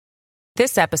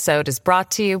This episode is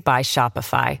brought to you by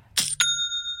Shopify.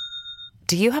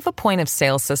 Do you have a point of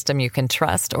sale system you can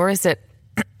trust, or is it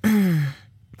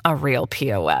a real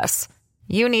POS?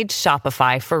 You need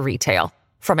Shopify for retail.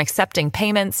 From accepting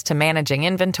payments to managing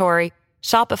inventory,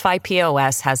 Shopify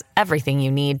POS has everything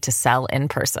you need to sell in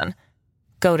person.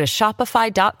 Go to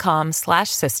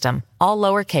shopify.com/system, all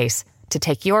lowercase, to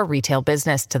take your retail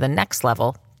business to the next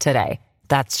level today.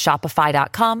 That's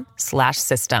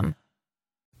shopify.com/system.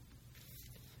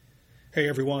 Hey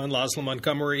everyone, Laszlo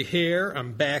Montgomery here.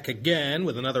 I'm back again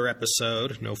with another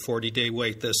episode. No 40-day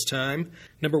wait this time.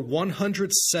 Number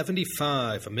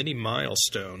 175, a mini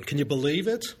milestone. Can you believe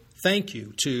it? Thank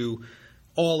you to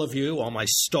all of you, all my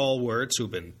stalwarts who've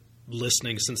been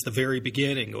listening since the very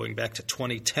beginning, going back to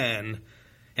 2010,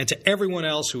 and to everyone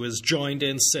else who has joined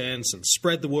in since and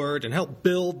spread the word and helped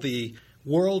build the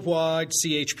worldwide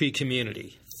CHP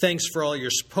community. Thanks for all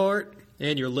your support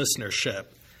and your listenership.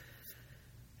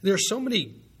 There are so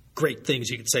many great things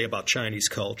you could say about Chinese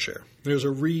culture. There's a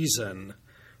reason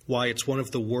why it's one of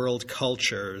the world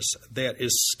cultures that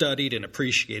is studied and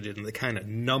appreciated in the kind of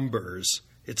numbers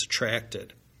it's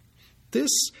attracted.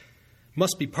 This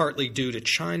must be partly due to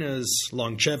China's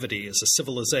longevity as a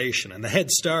civilization and the head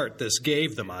start this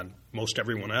gave them on most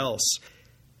everyone else.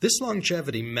 This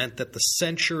longevity meant that the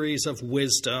centuries of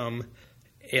wisdom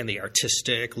and the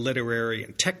artistic, literary,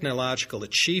 and technological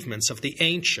achievements of the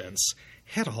ancients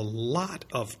had a lot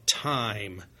of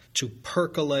time to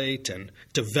percolate and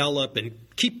develop and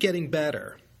keep getting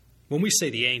better. When we say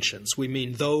the ancients, we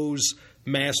mean those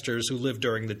masters who lived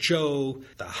during the Zhou,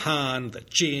 the Han, the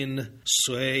Jin,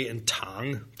 Sui, and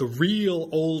Tang, the real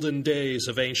olden days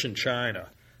of ancient China.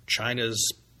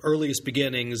 China's earliest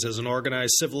beginnings as an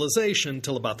organized civilization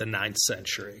till about the 9th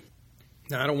century.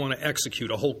 Now, I don't want to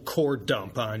execute a whole core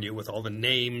dump on you with all the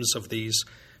names of these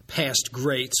past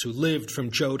greats who lived from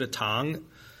Zhou to Tang.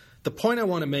 The point I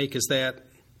want to make is that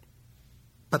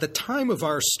by the time of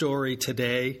our story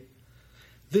today,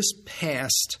 this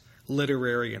past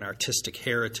literary and artistic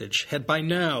heritage had by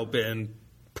now been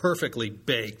perfectly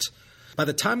baked. By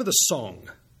the time of the Song,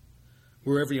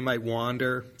 wherever you might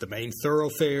wander, the main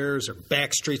thoroughfares or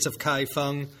back streets of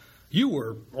Kaifeng, you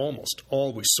were almost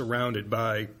always surrounded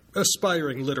by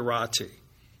aspiring literati.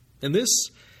 In this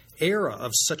era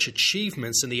of such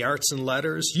achievements in the arts and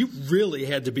letters, you really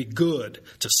had to be good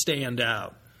to stand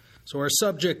out. So our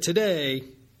subject today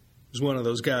is one of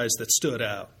those guys that stood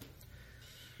out.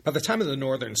 By the time of the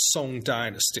Northern Song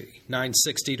Dynasty,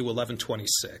 960 to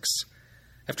 1126,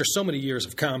 after so many years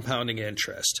of compounding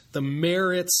interest, the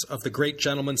merits of the great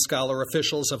gentleman scholar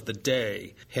officials of the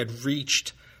day had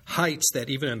reached heights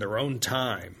that even in their own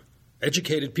time,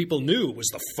 educated people knew was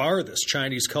the farthest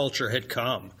Chinese culture had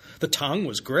come. The Tang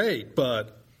was great,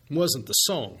 but wasn't the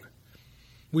Song.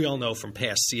 We all know from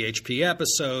past CHP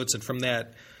episodes and from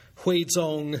that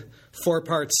Huizong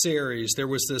 4-part series, there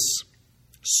was this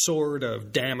sword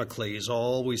of Damocles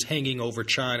always hanging over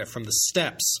China from the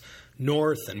steppes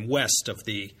north and west of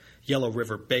the Yellow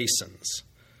River basins.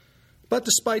 But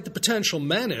despite the potential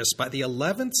menace, by the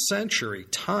 11th century,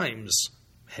 times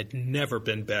had never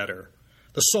been better.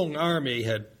 The Song army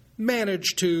had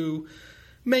managed to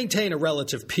maintain a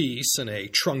relative peace in a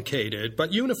truncated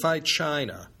but unified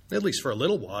China, at least for a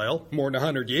little while, more than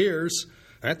 100 years.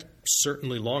 That's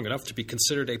certainly long enough to be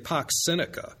considered a pax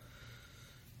sinica.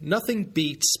 Nothing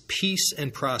beats peace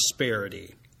and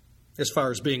prosperity as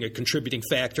far as being a contributing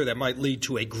factor that might lead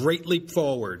to a great leap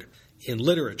forward in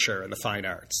literature and the fine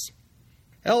arts.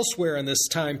 Elsewhere in this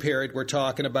time period we're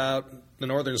talking about, the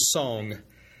Northern Song,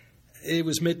 it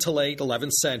was mid to late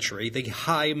 11th century, the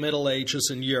high Middle Ages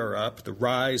in Europe, the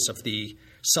rise of the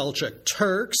Seljuk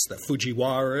Turks, the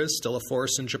Fujiwaras, still a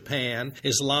force in Japan,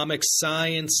 Islamic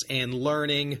science and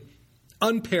learning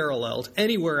unparalleled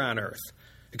anywhere on earth,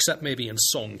 except maybe in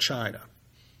Song China.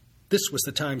 This was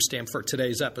the timestamp for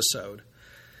today's episode.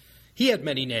 He had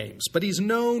many names, but he's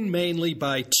known mainly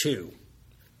by two,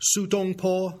 Su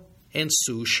Dongpo and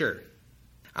Su Shi.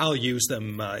 I'll use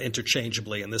them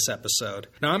interchangeably in this episode.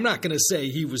 Now, I'm not going to say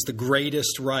he was the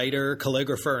greatest writer,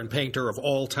 calligrapher, and painter of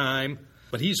all time,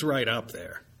 but he's right up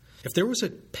there. If there was a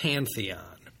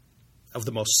pantheon of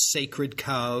the most sacred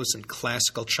cows in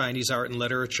classical Chinese art and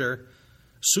literature,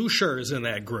 Su Shi is in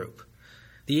that group.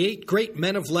 The 8 great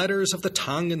men of letters of the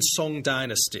Tang and Song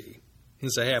dynasty.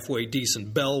 It's a halfway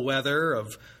decent bellwether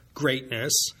of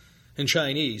greatness. In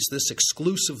Chinese, this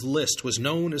exclusive list was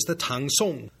known as the Tang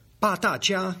Song, Ba Da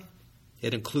Jia.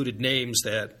 It included names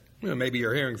that maybe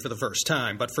you're hearing for the first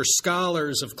time, but for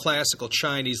scholars of classical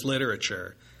Chinese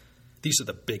literature, these are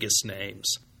the biggest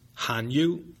names. Han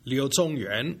Yu, Liu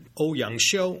Zongyuan, Ouyang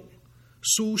Xiu,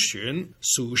 Su Xun,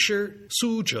 Su Shi,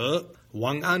 Su Zhe,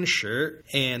 Wang Anshi,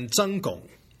 and Zheng Gong.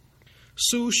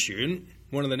 Su Xun,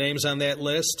 one of the names on that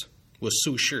list, was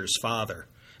Su Shi's father,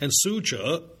 and Su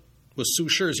Zhe was Su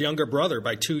Shi's younger brother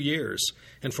by 2 years.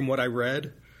 And from what I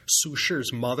read, Su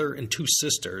Shi's mother and 2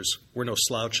 sisters were no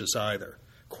slouches either.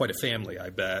 Quite a family, I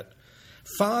bet.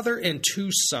 Father and 2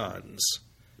 sons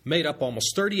made up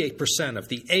almost 38% of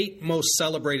the 8 most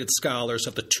celebrated scholars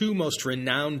of the 2 most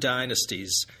renowned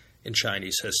dynasties in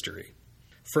Chinese history.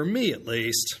 For me, at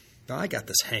least, I got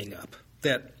this hang-up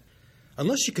that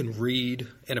unless you can read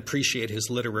and appreciate his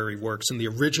literary works in the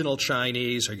original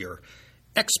Chinese, or you're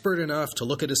expert enough to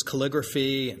look at his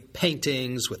calligraphy and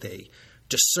paintings with a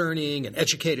discerning and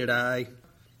educated eye,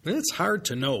 it's hard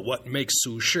to know what makes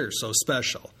Su Shi so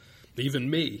special. Even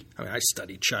me, I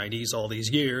studied Chinese all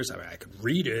these years. I could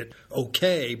read it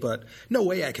okay, but no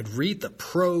way I could read the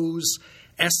prose,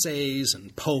 essays,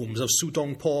 and poems of Su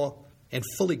Dongpo and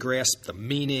fully grasp the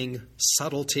meaning,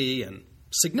 subtlety, and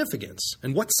significance,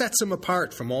 and what sets him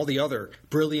apart from all the other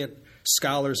brilliant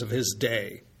scholars of his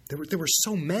day. There were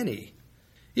so many.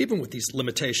 Even with these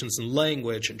limitations in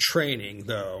language and training,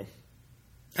 though,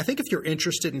 I think if you're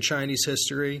interested in Chinese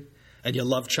history and you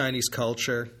love Chinese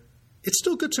culture, it's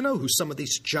still good to know who some of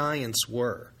these giants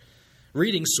were.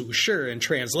 Reading Su Shi in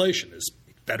translation is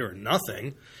better than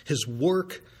nothing. His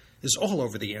work is all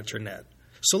over the internet.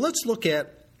 So let's look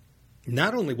at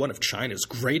not only one of China's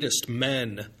greatest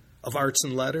men of arts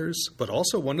and letters, but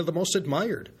also one of the most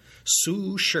admired,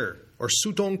 Su Shi, or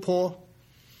Su Dongpo.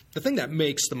 The thing that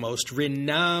makes the most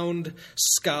renowned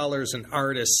scholars and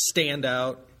artists stand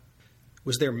out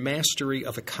was their mastery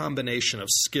of a combination of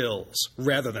skills,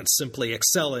 rather than simply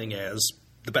excelling as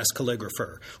the best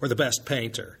calligrapher or the best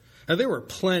painter. Now, there were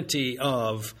plenty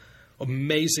of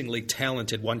amazingly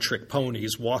talented one-trick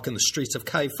ponies walking the streets of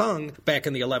Kaifeng back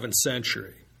in the 11th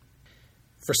century.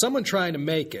 For someone trying to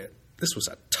make it, this was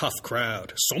a tough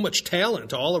crowd, so much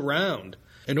talent all around.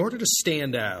 In order to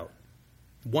stand out,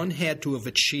 one had to have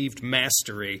achieved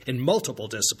mastery in multiple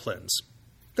disciplines.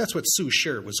 That's what Su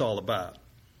Shi was all about.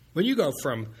 When you go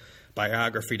from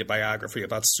biography to biography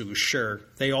about Su Shi,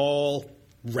 they all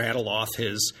rattle off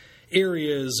his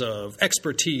areas of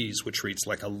expertise, which reads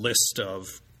like a list of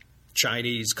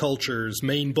Chinese culture's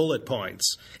main bullet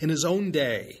points. In his own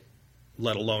day,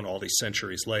 let alone all these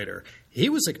centuries later, he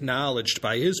was acknowledged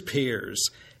by his peers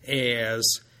as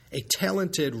a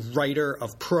talented writer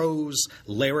of prose,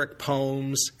 lyric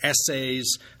poems,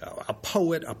 essays, a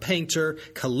poet, a painter,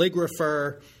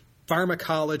 calligrapher,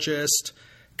 pharmacologist,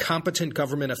 competent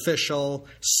government official,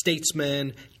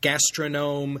 statesman,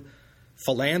 gastronome,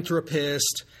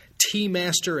 philanthropist, tea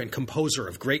master and composer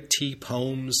of great tea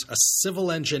poems, a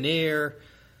civil engineer,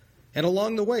 and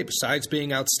along the way, besides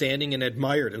being outstanding and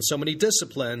admired in so many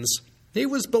disciplines, he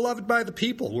was beloved by the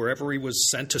people wherever he was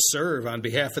sent to serve on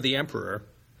behalf of the emperor.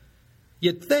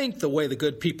 You'd think, the way the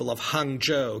good people of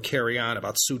Hangzhou carry on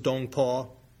about Su Dongpo,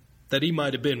 that he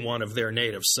might have been one of their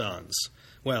native sons.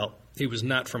 Well, he was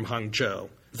not from Hangzhou.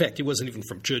 In fact, he wasn't even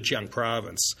from Zhejiang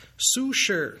province. Su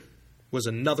Shi was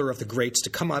another of the greats to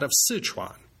come out of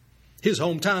Sichuan. His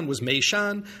hometown was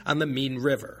Meishan on the Min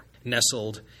River,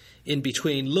 nestled in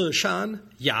between Leshan,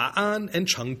 Ya'an, and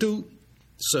Chengdu.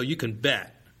 So you can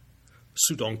bet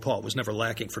Su Dongpo was never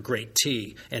lacking for great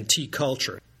tea and tea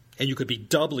culture. And you could be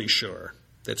doubly sure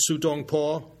that Su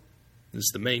Dongpo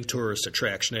is the main tourist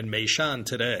attraction in Meishan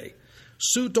today.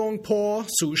 Su Dongpo,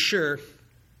 Su Shi,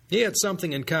 he had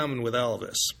something in common with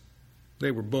Elvis.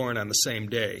 They were born on the same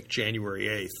day, January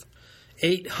 8th,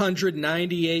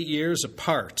 898 years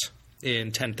apart in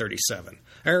 1037.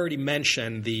 I already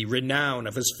mentioned the renown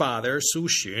of his father, Su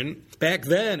Xun. Back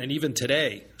then, and even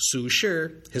today, Su Shi,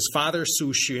 his father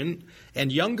Su Xun,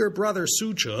 and younger brother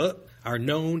Su Zhe are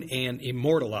known and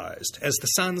immortalized as the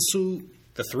San Su,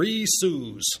 the Three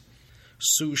Sus.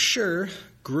 Su Shi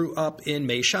grew up in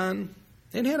Meishan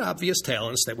and had obvious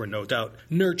talents that were no doubt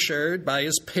nurtured by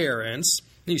his parents.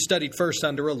 He studied first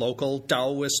under a local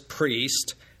Taoist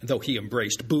priest, and though he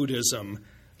embraced Buddhism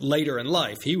later in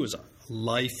life, he was a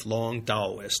lifelong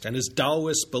Taoist, and his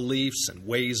Taoist beliefs and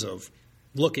ways of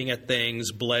looking at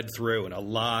things bled through in a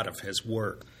lot of his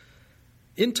work.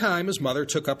 In time, his mother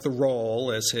took up the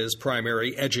role as his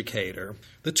primary educator.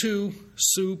 The two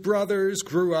Su brothers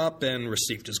grew up and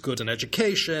received as good an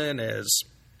education as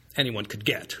anyone could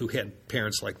get who had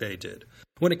parents like they did.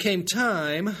 When it came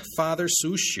time, Father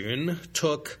Su Xun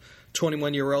took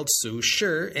 21-year-old Su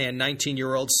Shi and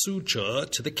 19-year-old Su Zhe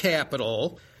to the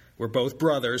capital, where both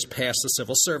brothers passed the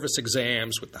civil service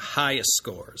exams with the highest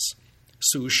scores.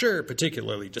 Su Shi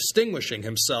particularly distinguishing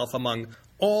himself among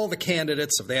all the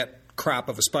candidates of that crop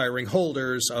of aspiring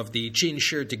holders of the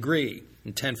Jinshi degree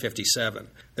in 1057.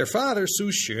 Their father, Su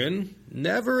Xun,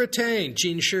 never attained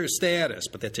Jinshi status,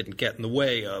 but that didn't get in the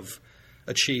way of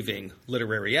achieving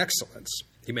literary excellence.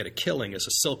 He made a killing as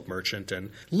a silk merchant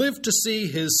and lived to see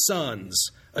his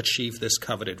sons achieve this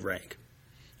coveted rank.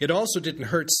 It also didn't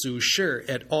hurt Su Shi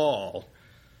at all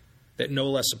that no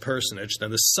less a personage than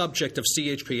the subject of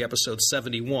CHP episode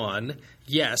 71,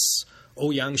 yes,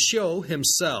 Ouyang Xiu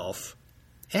himself,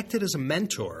 acted as a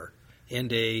mentor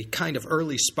and a kind of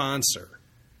early sponsor.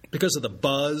 Because of the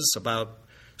buzz about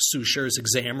Su Shi's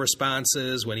exam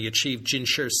responses when he achieved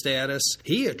Jinshi status,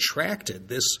 he attracted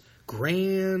this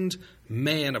grand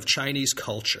man of Chinese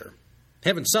culture.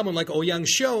 Having someone like Ouyang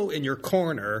Xiu in your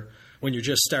corner when you're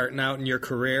just starting out in your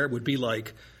career would be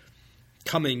like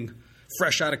coming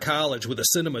fresh out of college with a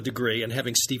cinema degree and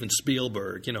having Steven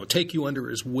Spielberg, take you under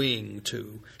his wing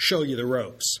to show you the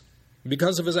ropes.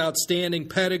 Because of his outstanding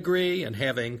pedigree and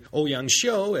having Ouyang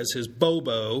Xiu as his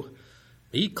bobo,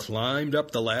 he climbed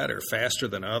up the ladder faster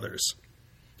than others.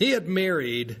 He had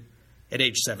married at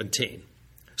age 17.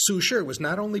 Su Shi was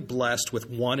not only blessed with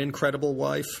one incredible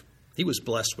wife, he was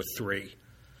blessed with three.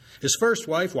 His first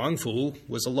wife, Wang Fu,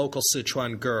 was a local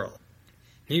Sichuan girl.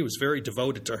 He was very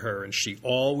devoted to her, and she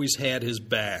always had his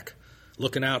back,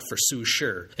 looking out for Su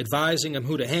Shi, advising him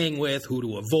who to hang with, who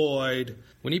to avoid.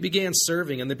 When he began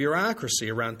serving in the bureaucracy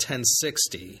around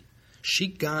 1060, she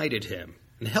guided him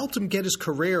and helped him get his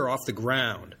career off the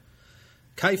ground.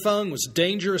 Kaifeng was a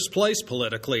dangerous place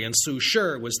politically, and Su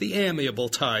Shi was the amiable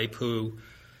type who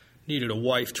needed a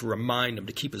wife to remind him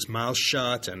to keep his mouth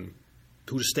shut and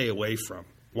who to stay away from.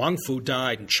 Wang Fu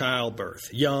died in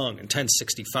childbirth, young, in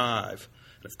 1065.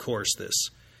 And of course, this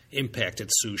impacted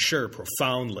Su Shi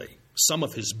profoundly. Some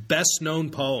of his best-known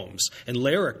poems and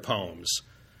lyric poems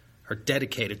are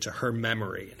dedicated to her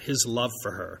memory and his love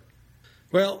for her.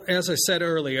 Well, as I said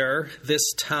earlier,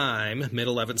 this time,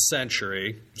 mid-11th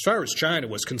century, as far as China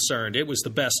was concerned, it was the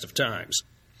best of times.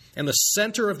 And the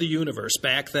center of the universe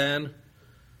back then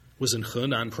was in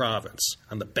Henan province,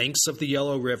 on the banks of the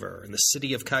Yellow River, in the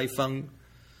city of Kaifeng.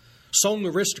 Song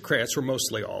aristocrats were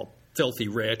mostly all filthy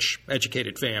rich,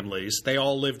 educated families. They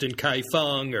all lived in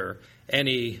Kaifeng or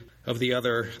any of the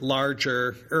other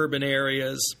larger urban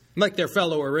areas. Like their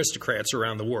fellow aristocrats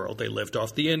around the world, they lived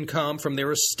off the income from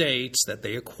their estates that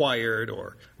they acquired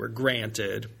or were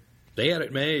granted. They had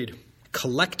it made.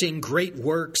 Collecting great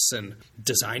works and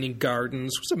designing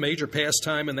gardens was a major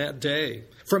pastime in that day.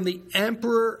 From the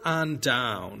emperor on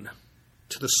down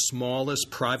to the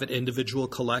smallest private individual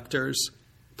collectors,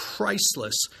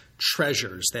 priceless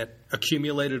treasures that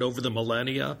accumulated over the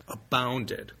millennia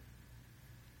abounded.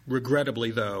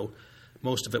 Regrettably, though,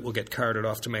 most of it will get carted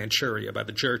off to Manchuria by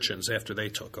the Jurchens after they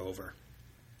took over.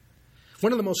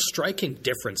 One of the most striking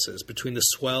differences between the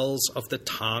swells of the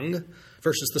Tang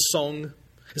versus the Song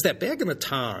is that back in the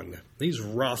Tang, these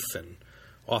rough and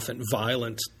often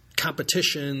violent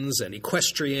competitions and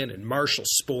equestrian and martial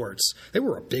sports, they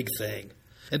were a big thing.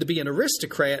 And to be an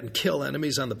aristocrat and kill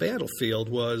enemies on the battlefield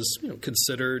was,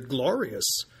 considered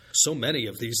glorious. So many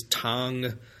of these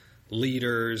Tang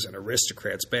leaders and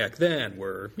aristocrats back then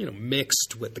were,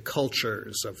 mixed with the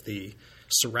cultures of the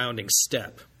surrounding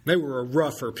steppe. They were a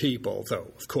rougher people,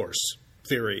 though, of course,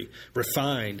 very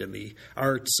refined in the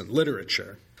arts and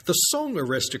literature. The Song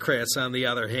aristocrats, on the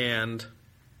other hand,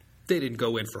 they didn't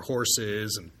go in for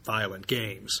horses and violent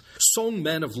games. Song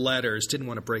men of letters didn't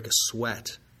want to break a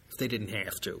sweat if they didn't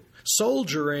have to.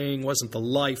 Soldiering wasn't the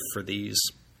life for these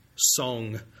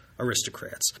Song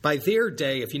aristocrats. By their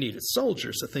day, if you needed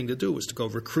soldiers, the thing to do was to go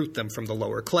recruit them from the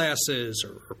lower classes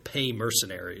or pay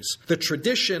mercenaries. The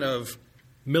tradition of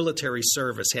military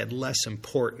service had less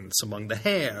importance among the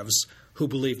haves, who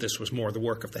believed this was more the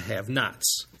work of the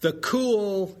have-nots. The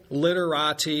cool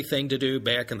literati thing to do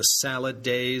back in the salad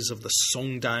days of the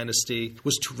Song dynasty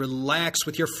was to relax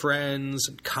with your friends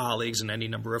and colleagues in any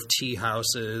number of tea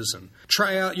houses and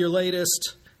try out your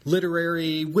latest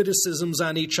literary witticisms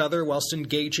on each other whilst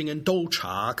engaging in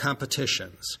doucha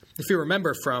competitions. If you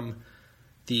remember from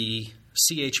the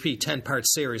CHP 10-part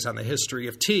series on the history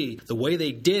of tea, the way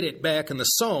they did it back in the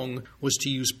Song was to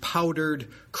use powdered,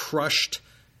 crushed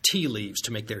tea leaves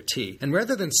to make their tea. And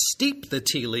rather than steep the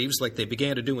tea leaves like they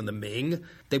began to do in the Ming,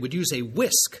 they would use a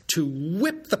whisk to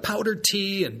whip the powdered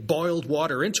tea and boiled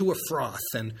water into a froth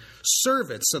and serve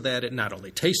it so that it not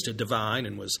only tasted divine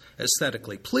and was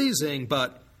aesthetically pleasing,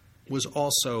 but was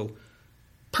also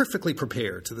perfectly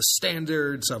prepared to the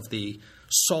standards of the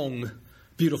Song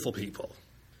beautiful people.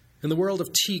 In the world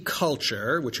of tea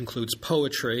culture, which includes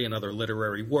poetry and other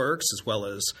literary works, as well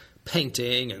as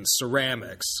painting and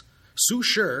ceramics, Su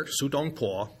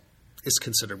Dongpo is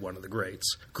considered one of the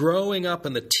greats. Growing up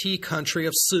in the tea country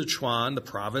of Sichuan, the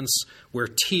province where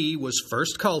tea was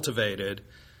first cultivated,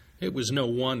 it was no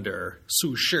wonder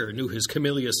Su Shi knew his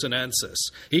Camellia sinensis.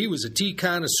 He was a tea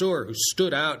connoisseur who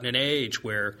stood out in an age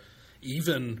where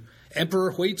even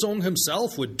Emperor Huizong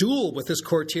himself would duel with his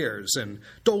courtiers in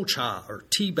doucha, or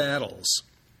tea battles.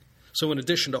 So in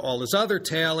addition to all his other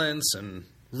talents and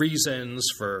reasons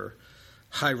for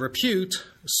high repute,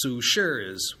 Su Shi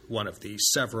is one of the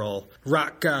several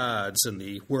rock gods in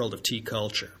the world of tea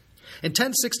culture. In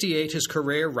 1068, his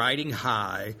career riding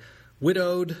high,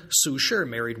 widowed Su Shi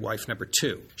married wife number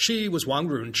 2. She was Wang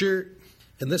Runzhi.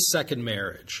 In this second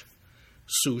marriage,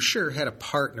 Su Shi had a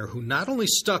partner who not only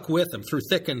stuck with him through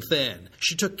thick and thin,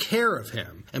 she took care of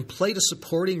him and played a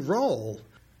supporting role,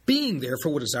 being there for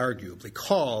what is arguably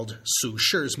called Su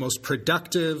Shi's most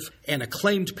productive and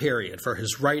acclaimed period for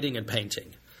his writing and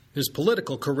painting. His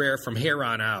political career from here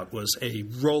on out was a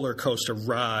roller coaster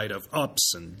ride of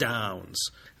ups and downs.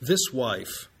 This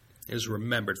wife is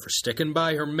remembered for sticking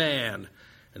by her man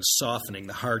and softening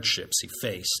the hardships he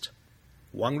faced.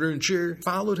 Wang Runzhi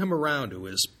followed him around to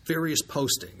his various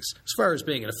postings. As far as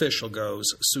being an official goes,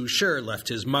 Su Shi left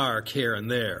his mark here and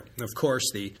there. Of course,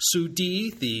 the Su Di,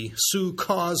 the Su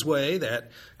Causeway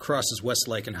that crosses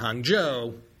Westlake and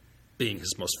Hangzhou, being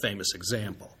his most famous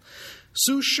example.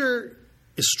 Su Shi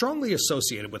is strongly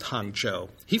associated with Hangzhou.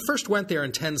 He first went there in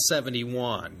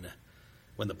 1071,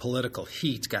 when the political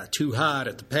heat got too hot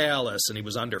at the palace and he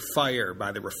was under fire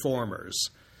by the reformers.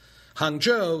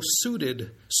 Hangzhou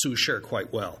suited Su Shi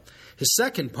quite well. His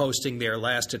second posting there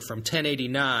lasted from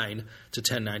 1089 to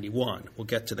 1091. We'll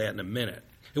get to that in a minute.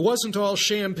 It wasn't all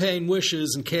champagne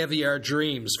wishes and caviar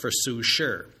dreams for Su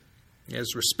Shi.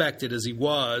 As respected as he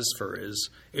was for his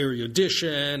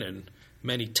erudition and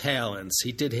many talents,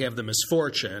 he did have the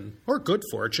misfortune, or good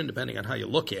fortune, depending on how you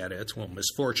look at it, well,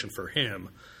 misfortune for him,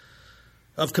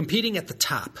 of competing at the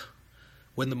top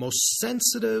when the most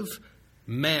sensitive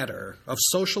matter of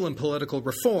social and political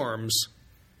reforms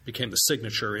became the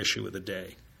signature issue of the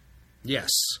day. Yes,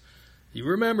 you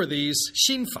remember these,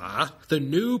 Xinfa, the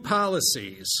new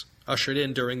policies ushered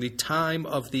in during the time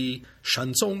of the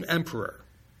Shenzong Emperor.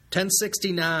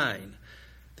 1069,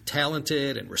 the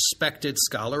talented and respected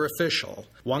scholar official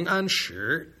Wang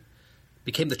Anshi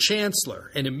became the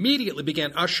chancellor and immediately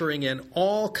began ushering in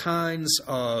all kinds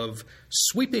of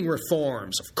sweeping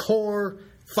reforms of core,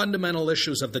 fundamental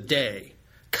issues of the day: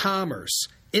 commerce,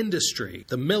 industry,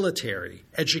 the military,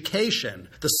 education,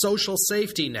 the social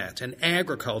safety net, and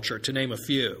agriculture, to name a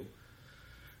few.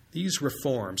 These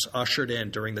reforms, ushered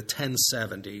in during the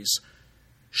 1070s,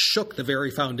 shook the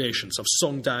very foundations of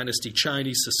Song Dynasty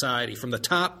Chinese society from the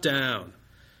top down.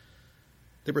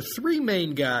 There were 3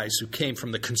 main guys who came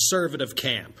from the conservative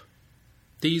camp.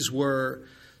 These were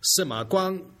Sima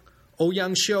Guang,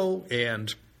 Ouyang Xiu,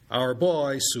 and our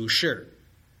boy Su Shi.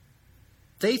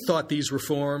 They thought these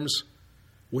reforms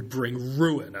would bring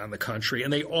ruin on the country,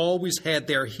 and they always had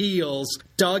their heels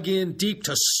dug in deep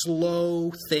to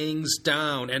slow things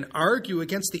down and argue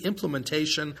against the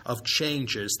implementation of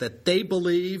changes that they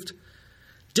believed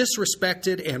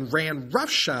disrespected and ran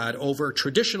roughshod over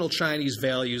traditional Chinese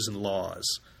values and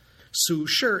laws. Su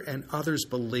Shi and others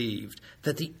believed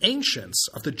that the ancients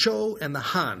of the Zhou and the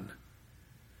Han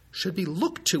should be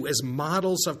looked to as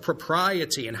models of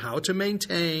propriety and how to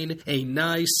maintain a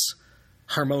nice,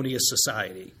 harmonious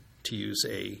society, to use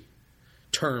a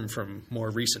term from more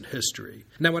recent history.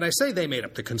 Now, when I say they made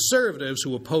up the conservatives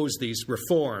who opposed these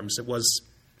reforms, it was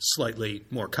slightly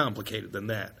more complicated than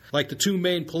that. Like the 2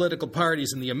 main political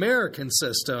parties in the American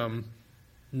system,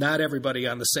 not everybody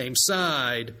on the same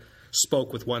side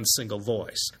spoke with one single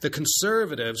voice. The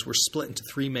conservatives were split into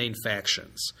 3 main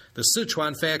factions. The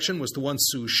Sichuan faction was the one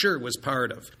Su Shi was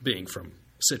part of, being from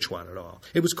Sichuan at all.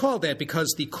 It was called that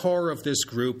because the core of this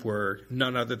group were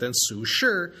none other than Su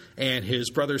Shi and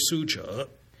his brother Su Zhe.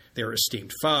 Their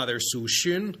esteemed father, Su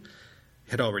Xun,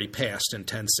 had already passed in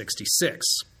 1066,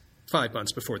 5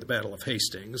 months before the Battle of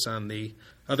Hastings. On the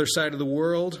other side of the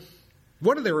world,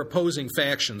 one of their opposing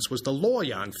factions was the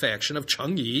Luoyang faction of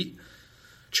Cheng Yi.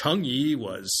 Cheng Yi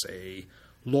was a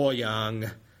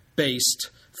Luoyang-based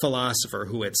philosopher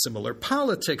who had similar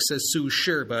politics as Su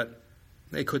Shi, but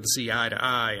they couldn't see eye to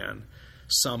eye on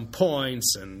some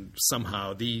points, and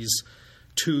somehow these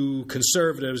 2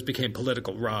 conservatives became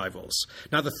political rivals.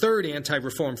 Now, the third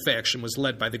anti-reform faction was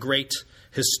led by the great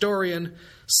historian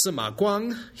Sima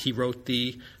Guang. He wrote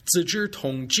the Zizhi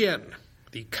Tongjian,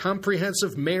 the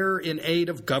Comprehensive Mirror in Aid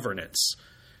of Governance.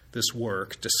 This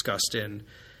work, discussed in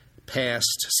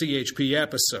past CHP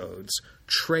episodes,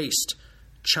 traced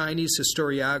Chinese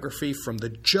historiography from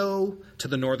the Zhou to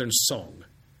the northern Song.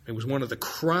 It was one of the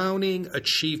crowning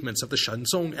achievements of the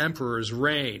Shenzong Emperor's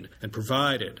reign and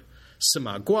provided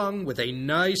Sima Guang with a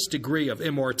nice degree of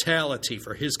immortality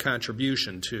for his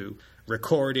contribution to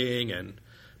recording and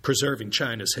preserving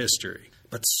China's history.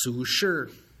 But Su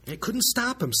Shi, he couldn't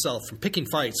stop himself from picking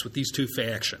fights with these two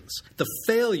factions. The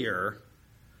failure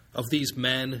of these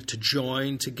men to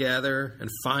join together and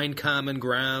find common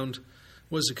ground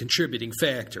was a contributing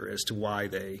factor as to why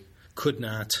they could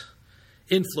not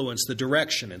influence the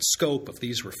direction and scope of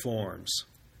these reforms.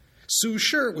 Su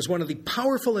Shi was one of the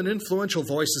powerful and influential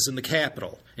voices in the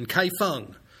capital, in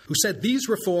Kaifeng, who said these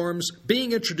reforms,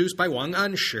 being introduced by Wang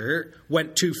Anshi,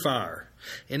 went too far.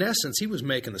 In essence, he was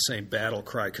making the same battle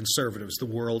cry conservatives the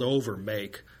world over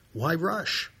make. Why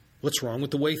rush? What's wrong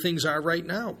with the way things are right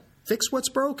now? Fix what's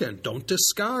broken. Don't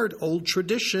discard old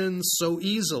traditions so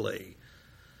easily.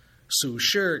 Su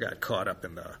Shi got caught up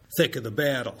in the thick of the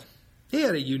battle. He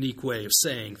had a unique way of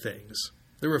saying things.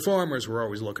 The reformers were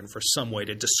always looking for some way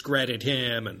to discredit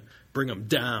him and bring him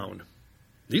down.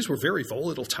 These were very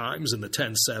volatile times in the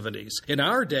 1070s. In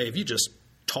our day, if you just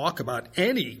talk about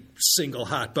any single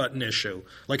hot-button issue,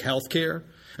 like healthcare,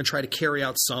 and try to carry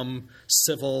out some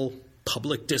civil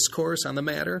public discourse on the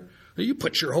matter, you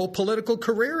put your whole political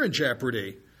career in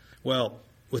jeopardy. Well,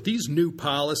 with these new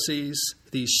policies,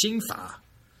 these Xinfa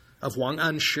of Wang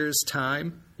Anshi's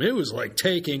time, it was like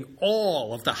taking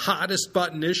all of the hottest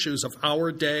button issues of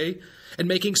our day and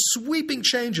making sweeping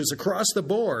changes across the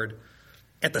board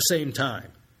at the same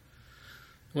time.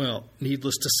 Well,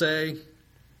 needless to say,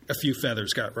 a few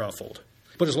feathers got ruffled.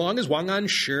 But as long as Wang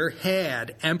Anshi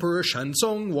had Emperor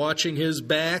Shenzong watching his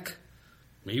back,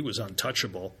 he was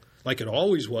untouchable, like it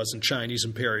always was in Chinese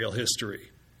imperial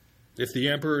history. If the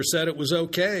emperor said it was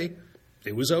okay,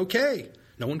 it was okay.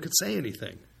 No one could say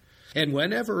anything. And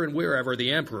whenever and wherever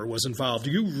the emperor was involved,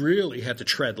 you really had to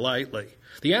tread lightly.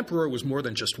 The emperor was more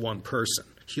than just one person.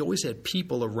 He always had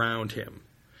people around him,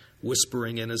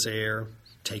 whispering in his ear,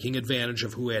 taking advantage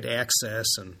of who had access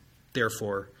and,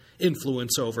 therefore,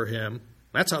 influence over him.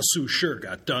 That's how Su Shi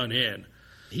got done in.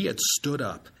 He had stood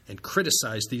up and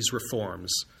criticized these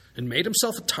reforms and made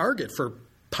himself a target for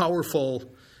powerful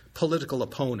political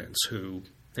opponents who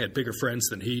had bigger friends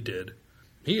than he did.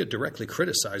 He had directly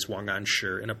criticized Wang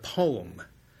Anshi in a poem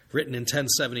written in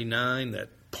 1079 that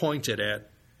pointed at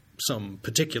some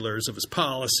particulars of his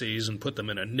policies and put them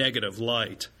in a negative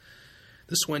light.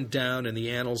 This went down in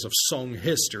the annals of Song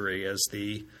history as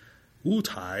the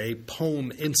Wutai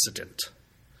poem incident.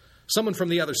 Someone from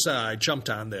the other side jumped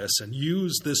on this and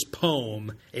used this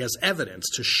poem as evidence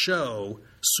to show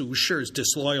Su Shi's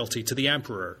disloyalty to the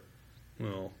emperor.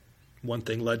 Well, one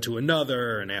thing led to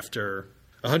another, and after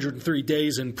 103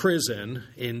 days in prison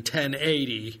in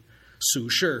 1080, Su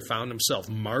Shi found himself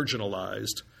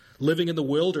marginalized, living in the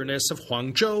wilderness of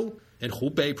Huangzhou in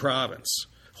Hubei province.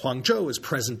 Huangzhou is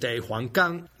present-day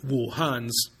Huanggang,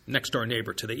 Wuhan's next-door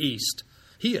neighbor to the east.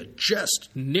 He had just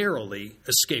narrowly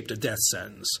escaped a death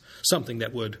sentence, something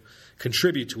that would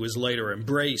contribute to his later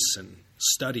embrace and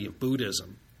study of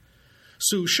Buddhism.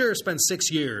 Su Shi spent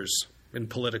 6 years in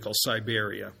political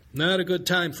Siberia. Not a good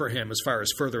time for him as far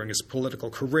as furthering his political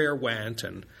career went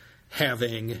and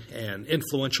having an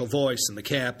influential voice in the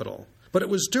capital. But it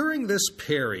was during this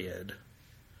period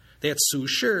that Su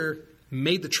Shi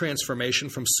made the transformation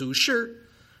from Su Shi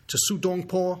to Su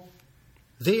Dongpo.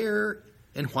 There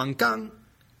in Huanggang,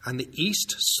 on the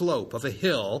east slope of a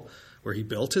hill where he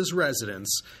built his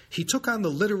residence, he took on the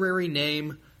literary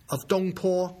name of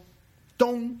Dongpo.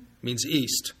 Dong means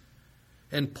east,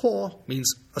 and Po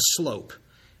means a slope,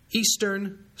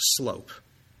 eastern slope.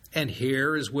 And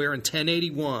here is where in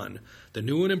 1081, the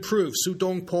new and improved Su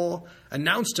Dongpo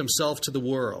announced himself to the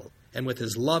world. And with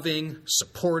his loving,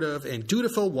 supportive, and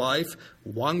dutiful wife,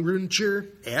 Wang Runzhi,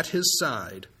 at his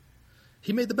side,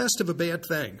 he made the best of a bad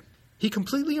thing. He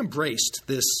completely embraced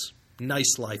this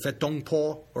nice life at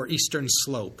Dongpo, or Eastern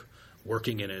Slope,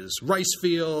 working in his rice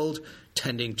field,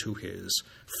 tending to his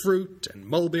fruit and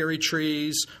mulberry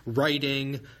trees,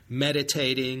 writing,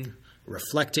 meditating,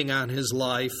 reflecting on his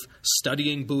life,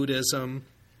 studying Buddhism,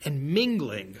 and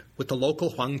mingling with the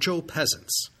local Huangzhou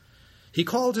peasants. He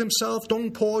called himself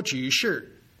Dongpo Jishi.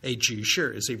 A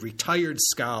Jishi is a retired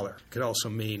scholar. It could also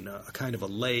mean a kind of a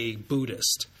lay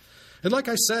Buddhist. And like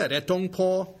I said, at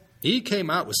Dongpo, he came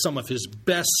out with some of his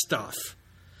best stuff.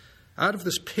 Out of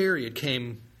this period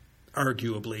came,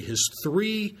 arguably, his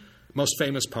 3 most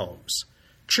famous poems,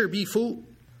 Chi Bi Fu,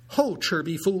 Hou Chi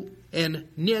Bi Fu, and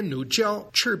Nian Nu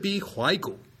Jiao Chi Bi Huai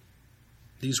Gu.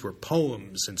 These were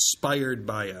poems inspired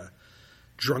by a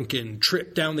drunken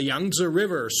trip down the Yangtze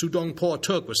River Su Dongpo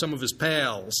took with some of his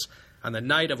pals on the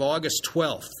night of August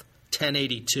 12th,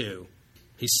 1082.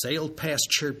 He sailed past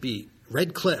chirpy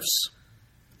red cliffs,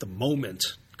 the moment,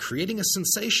 creating a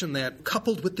sensation that,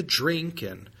 coupled with the drink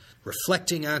and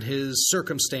reflecting on his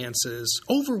circumstances,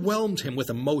 overwhelmed him with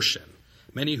emotion.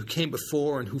 Many who came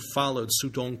before and who followed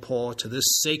Dongpo to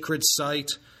this sacred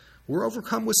site were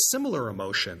overcome with similar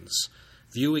emotions,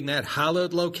 viewing that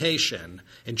hallowed location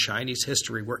in Chinese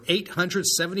history where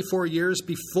 874 years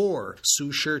before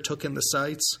Su Shi took in the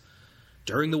sites.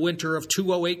 During the winter of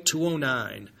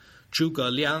 208-209,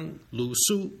 Zhuge Liang, Lu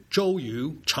Su, Zhou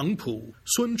Yu, Cheng Pu,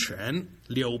 Sun Quan,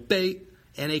 Liu Bei,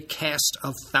 and a cast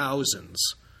of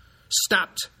thousands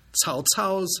stopped Cao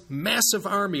Cao's massive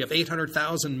army of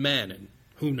 800,000 men and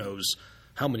who knows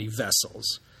how many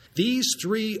vessels. These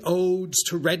 3 odes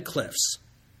to Red Cliffs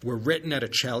were written at a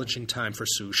challenging time for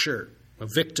Su Shi, a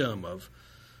victim of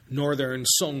northern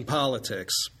Song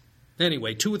politics.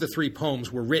 Anyway, 2 of the 3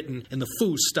 poems were written in the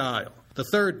Fu style. The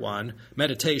third one,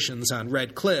 Meditations on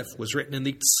Red Cliff, was written in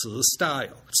the Ci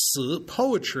style. Ci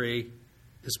poetry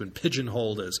has been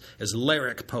pigeonholed as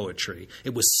lyric poetry.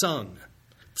 It was sung.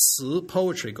 Ci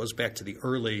poetry goes back to the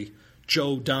early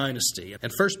Zhou dynasty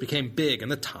and first became big in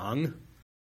the Tang.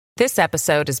 This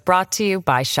episode is brought to you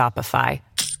by Shopify.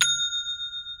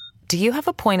 Do you have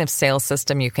a point of sale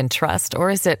system you can trust, or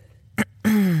is it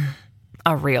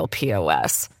a real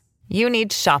POS? You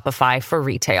need Shopify for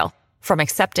retail. From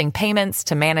accepting payments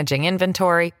to managing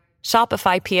inventory,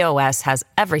 Shopify POS has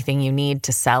everything you need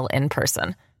to sell in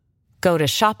person. Go to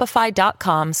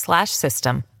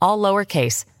shopify.com/system, all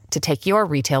lowercase, to take your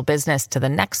retail business to the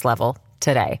next level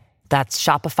today. That's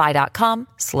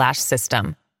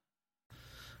shopify.com/system.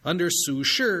 Under Su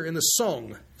Shi in the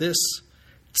Song, this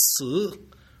Ci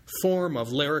form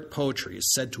of lyric poetry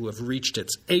is said to have reached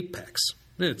its apex.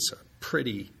 It's a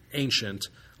pretty ancient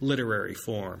literary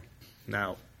form.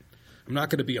 Now, I'm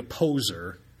not going to be a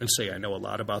poser and say I know a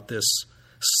lot about this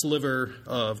sliver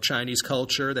of Chinese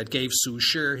culture that gave Su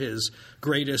Shi his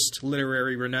greatest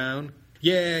literary renown.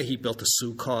 Yeah, he built the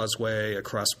Sioux Causeway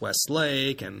across West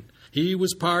Lake, and he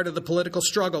was part of the political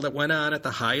struggle that went on at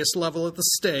the highest level of the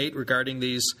state regarding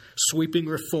these sweeping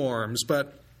reforms.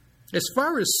 But as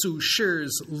far as Su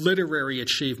Shi's literary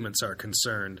achievements are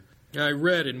concerned, I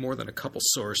read in more than a couple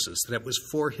sources that it was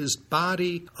for his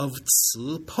body of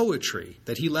Ci poetry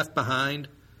that he left behind,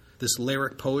 this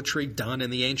lyric poetry done in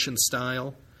the ancient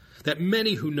style, that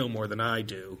many who know more than I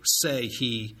do say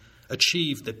he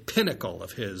achieved the pinnacle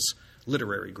of his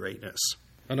literary greatness.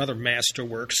 Another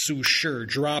masterwork Su Shi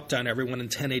dropped on everyone in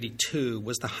 1082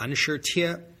 was the Han Shi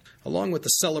Tie. Along with the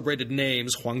celebrated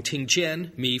names Huang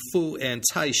Tingjian, Mi Fu, and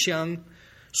Cai Xiang,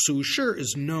 Su Shi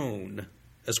is known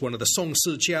as one of the Song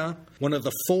Si Jia, one of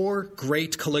the 4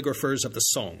 great calligraphers of the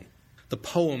Song. The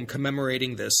poem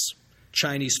commemorating this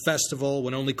Chinese festival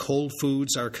when only cold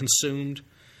foods are consumed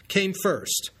came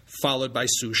first, followed by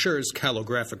Su Shi's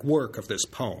calligraphic work of this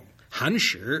poem. Han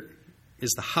Shi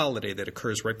is the holiday that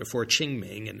occurs right before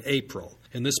Qingming in April.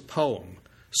 In this poem,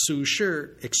 Su Shi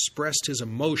expressed his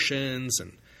emotions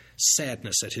and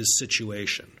sadness at his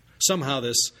situation. Somehow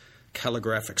this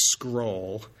calligraphic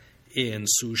scroll in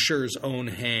Su Shi's own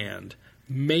hand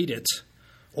made it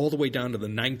all the way down to the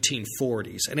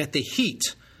 1940s. And at the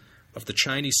heat of the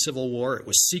Chinese Civil War, it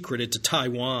was secreted to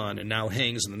Taiwan and now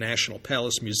hangs in the National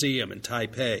Palace Museum in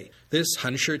Taipei. This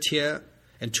Han Shi Tie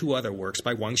and 2 other works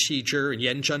by Wang Xizhi and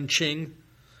Yan Zhenqing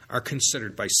are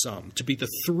considered by some to be the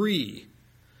 3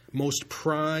 most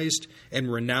prized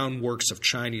and renowned works of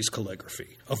Chinese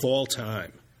calligraphy of all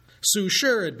time. Su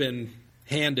Shi had been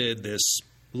handed this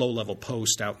low-level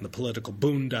post out in the political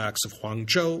boondocks of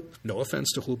Huangzhou, no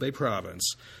offense to Hubei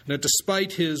province. Now,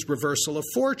 despite his reversal of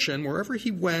fortune, wherever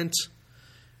he went,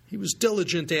 he was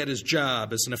diligent at his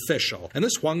job as an official, and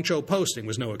this Huangzhou posting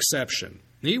was no exception.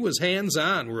 He was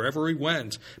hands-on wherever he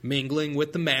went, mingling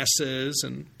with the masses,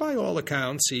 and by all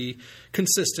accounts, he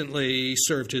consistently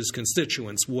served his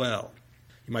constituents well.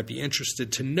 You might be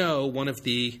interested to know one of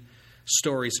the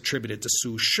stories attributed to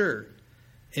Su Shi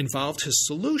involved his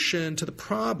solution to the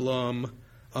problem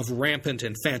of rampant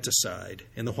infanticide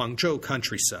in the Huangzhou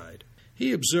countryside.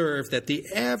 He observed that the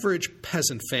average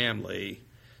peasant family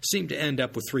seemed to end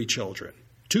up with 3 children,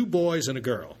 2 boys and a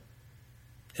girl.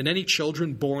 And any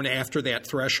children born after that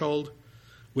threshold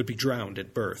would be drowned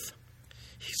at birth.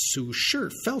 Su Shi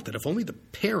felt that if only the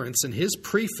parents and his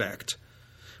prefect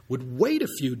would wait a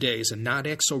few days and not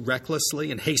act so recklessly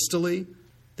and hastily,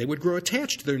 they would grow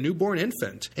attached to their newborn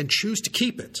infant and choose to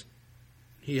keep it.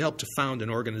 He helped to found an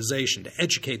organization to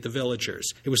educate the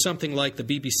villagers. It was something like the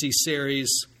BBC series,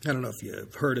 I don't know if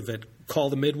you've heard of it, Call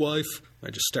the Midwife.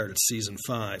 I just started season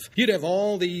 5. You'd have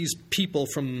all these people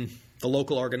from the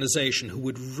local organization who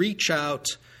would reach out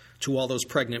to all those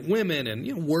pregnant women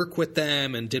and work with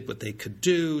them and did what they could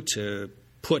do to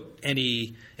put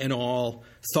any and all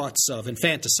thoughts of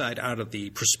infanticide out of the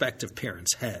prospective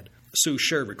parent's head. Su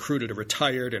Shi recruited a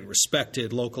retired and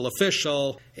respected local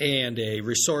official and a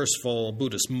resourceful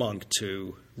Buddhist monk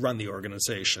to run the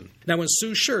organization. Now, when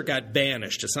Su Shi got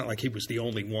banished, it's not like he was the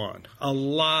only one. A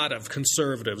lot of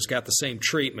conservatives got the same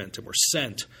treatment and were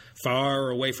sent far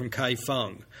away from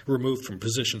Kaifeng, removed from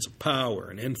positions of power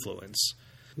and influence.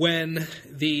 When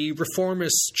the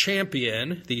reformist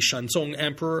champion, the Shenzong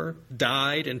Emperor,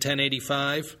 died in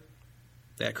 1085,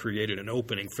 that created an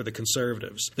opening for the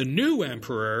conservatives. The new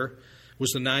emperor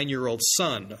was the 9-year-old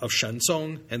son of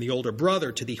Shenzong and the older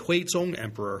brother to the Huizong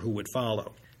Emperor who would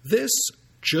follow. This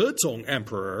Zhezong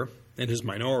Emperor, and his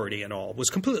minority and all, was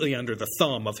completely under the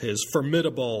thumb of his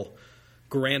formidable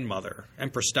grandmother,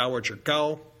 Empress Dowager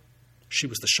Gao. She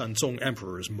was the Shenzong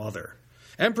Emperor's mother.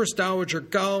 Empress Dowager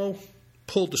Gao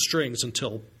pulled the strings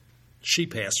until she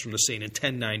passed from the scene in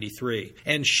 1093,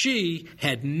 and she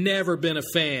had never been a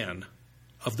fan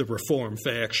of the reform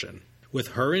faction. With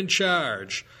her in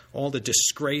charge, all the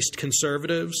disgraced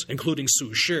conservatives, including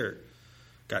Su Shi,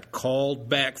 got called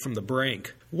back from the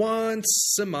brink.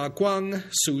 Once Sima Guang,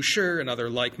 Su Shi, and other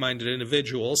like-minded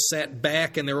individuals sat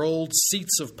back in their old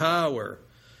seats of power.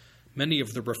 Many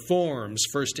of the reforms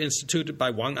first instituted by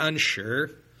Wang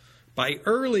Anshi, by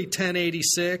early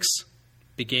 1086,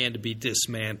 began to be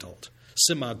dismantled.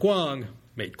 Sima Guang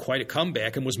made quite a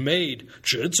comeback and was made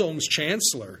Zhezong's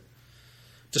chancellor.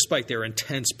 Despite their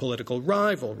intense political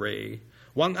rivalry,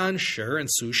 Wang Anshi and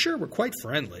Su Shi were quite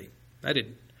friendly. I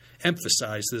didn't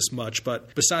emphasize this much,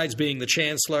 but besides being the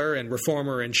chancellor and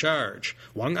reformer in charge,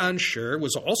 Wang Anshi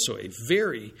was also a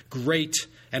very great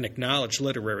and acknowledged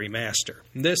literary master.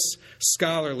 This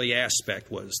scholarly aspect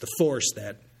was the force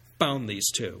that bound these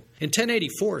two. In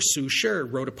 1084, Su Shi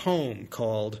wrote a poem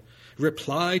called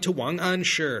Reply to Wang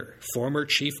Anshi, former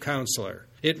chief counselor.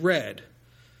 It read,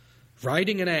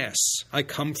 "Riding an ass, I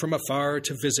come from afar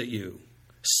to visit you.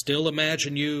 Still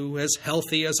imagine you as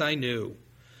healthy as I knew.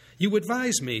 You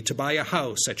advise me to buy a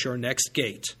house at your next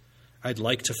gate. I'd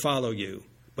like to follow you,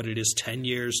 but it is 10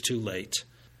 years too late."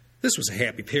 This was a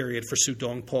happy period for Su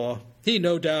Dongpo. He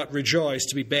no doubt rejoiced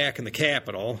to be back in the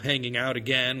capital, hanging out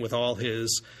again with all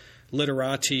his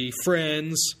literati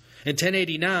friends. In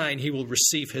 1089, he will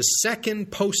receive his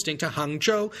second posting to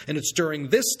Hangzhou, and it's during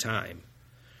this time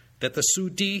that the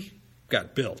Sudi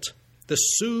got built. The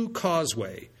Su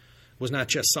Causeway was not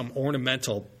just some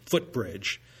ornamental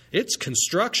footbridge. Its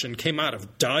construction came out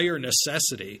of dire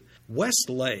necessity. West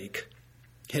Lake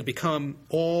had become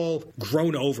all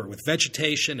grown over with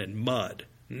vegetation and mud.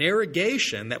 And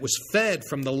irrigation that was fed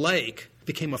from the lake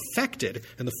became affected,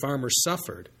 and the farmers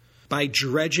suffered. By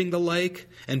dredging the lake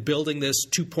and building this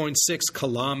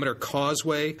 2.6-kilometer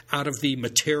causeway out of the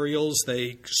materials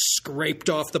they scraped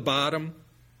off the bottom,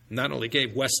 not only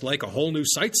gave West Lake a whole new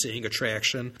sightseeing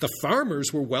attraction, the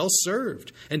farmers were well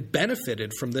served and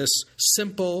benefited from this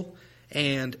simple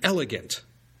and elegant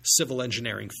civil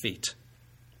engineering feat.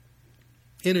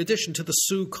 In addition to the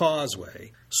Su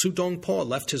Causeway, Su Dongpo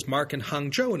left his mark in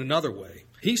Hangzhou in another way.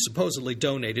 He supposedly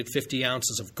donated 50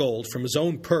 ounces of gold from his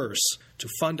own purse to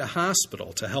fund a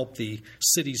hospital to help the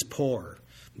city's poor.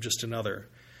 Just another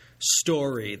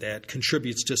story that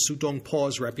contributes to Su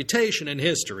Dongpo's reputation in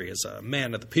history as a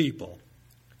man of the people.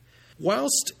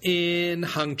 Whilst in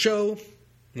Hangzhou,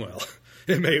 well,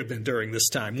 it may have been during this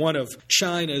time, one of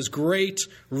China's great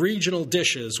regional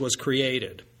dishes was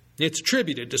created. It's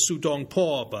attributed to Su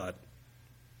Dongpo, but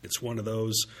it's one of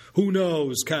those who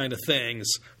knows kind of things.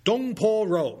 Dongpo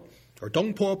Ro, or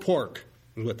Dongpo pork,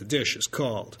 is what the dish is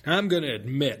called. I'm going to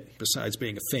admit, besides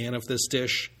being a fan of this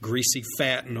dish, greasy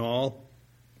fat and all,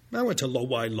 I went to Lo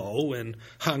Wai Lo in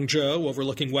Hangzhou,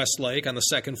 overlooking West Lake on the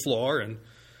second floor, and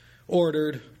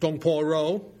ordered Dongpo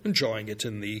Ro, enjoying it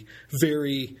in the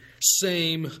very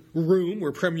same room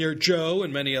where Premier Zhou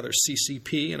and many other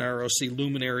CCP and ROC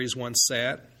luminaries once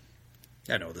sat.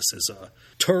 I know this is a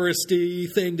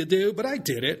touristy thing to do, but I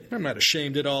did it. I'm not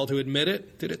ashamed at all to admit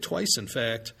it. Did it twice, in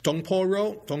fact. Dongpo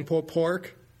Ro, Dongpo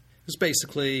pork, is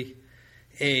basically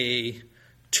a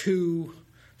 2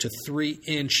 to 3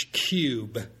 inch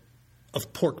cube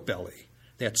of pork belly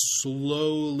that's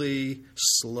slowly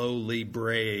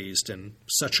braised in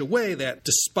such a way that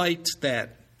despite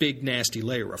that big nasty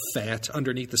layer of fat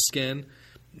underneath the skin,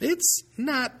 it's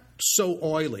not so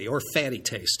oily or fatty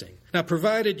tasting. Now,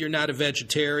 provided you're not a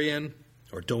vegetarian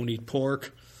or don't eat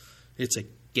pork, it's a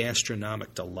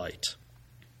gastronomic delight.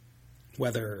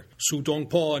 Whether Su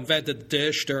Dongpo invented the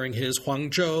dish during his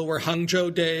Huangzhou or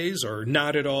Hangzhou days or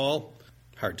not at all,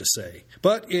 Hard to say.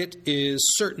 But it is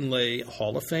certainly a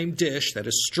Hall of Fame dish that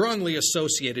is strongly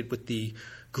associated with the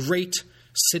great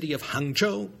city of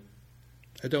Hangzhou.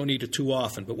 I don't eat it too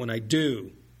often, but when I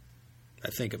do, I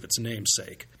think of its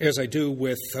namesake, as I do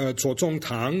with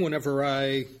Tang whenever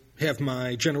I have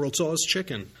my General Tso's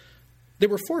chicken. There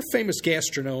were 4 famous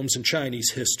gastronomes in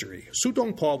Chinese history.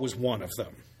 Dongpo was one of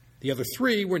them. The other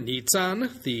 3 were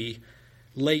Nizan, the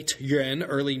late Yuan,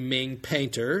 early Ming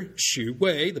painter, Xu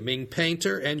Wei, the Ming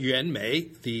painter, and Yuan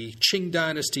Mei, the Qing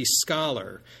dynasty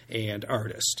scholar and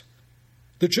artist.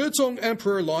 The Zhezong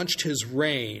Emperor launched his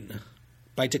reign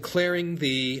by declaring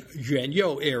the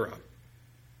Yuanyou era.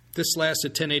 This lasted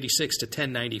 1086 to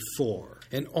 1094.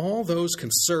 And all those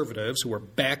conservatives who were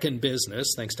back in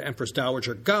business, thanks to Empress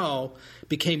Dowager Gao,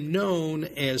 became known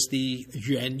as the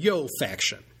Yuanyou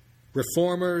faction.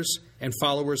 Reformers and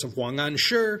followers of Wang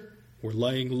Anshi were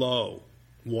laying low,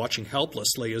 watching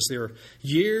helplessly as their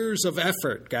years of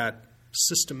effort got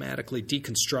systematically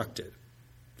deconstructed.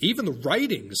 Even the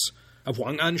writings of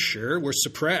Wang Anshi were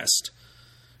suppressed.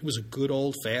 It was a good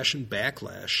old-fashioned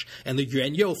backlash, and the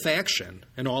Yuanyou faction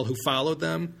and all who followed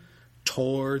them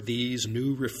tore these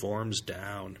new reforms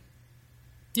down.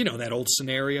 You know that old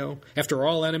scenario? After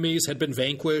all enemies had been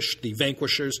vanquished, the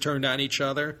vanquishers turned on each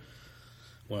other.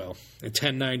 Well, in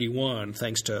 1091,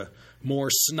 thanks to more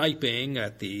sniping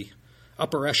at the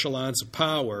upper echelons of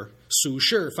power, Su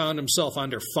Shi found himself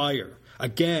under fire.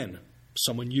 Again,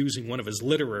 someone using one of his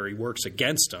literary works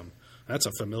against him. That's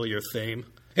a familiar theme.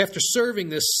 After serving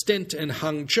this stint in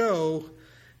Hangzhou,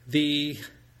 the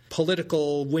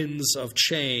political winds of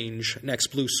change next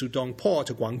blew Dongpo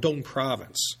to Guangdong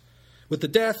province. With the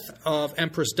death of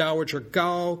Empress Dowager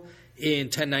Gao in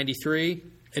 1093,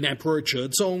 and Emperor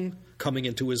Zhezong coming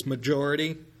into his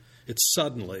majority, it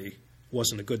suddenly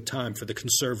wasn't a good time for the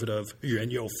conservative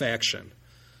Yuanyou faction.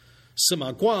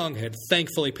 Sima Guang had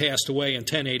thankfully passed away in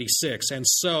 1086, and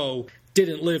so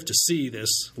didn't live to see this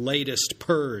latest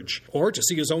purge, or to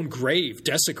see his own grave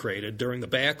desecrated during the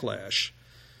backlash.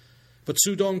 But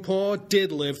Su Dongpo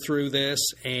did live through this,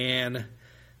 and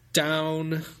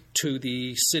down to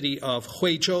the city of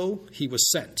Huizhou he was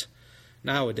sent.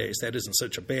 Nowadays, that isn't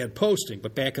such a bad posting,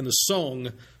 but back in the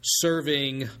Song,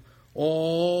 serving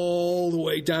all the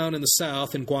way down in the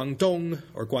south in Guangdong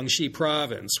or Guangxi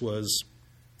province was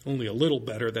only a little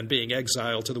better than being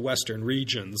exiled to the western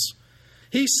regions.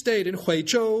 He stayed in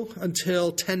Huizhou until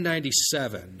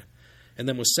 1097, and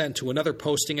then was sent to another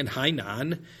posting in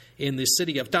Hainan, in the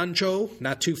city of Danzhou,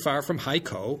 not too far from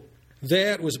Haikou.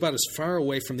 That was about as far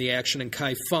away from the action in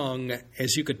Kaifeng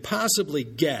as you could possibly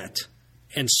get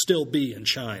and still be in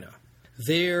China.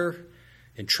 There,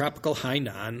 in tropical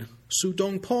Hainan, Su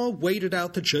Dongpo waited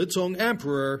out the Zhezong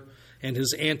Emperor and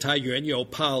his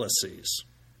anti-Yuanyou policies.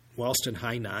 Whilst in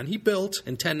Hainan, he built,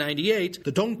 in 1098,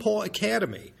 the Dongpo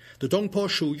Academy, the Dongpo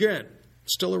Shuyuan,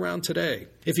 still around today.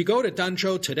 If you go to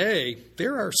Danzhou today,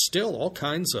 there are still all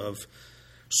kinds of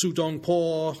Su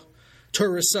Dongpo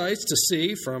tourist sites to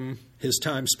see from his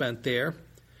time spent there.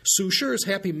 Su Shi's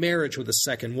happy marriage with his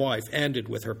second wife ended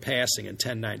with her passing in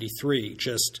 1093,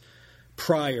 just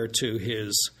prior to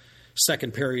his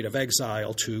second period of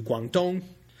exile to Guangdong.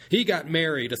 He got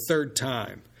married a third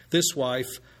time. This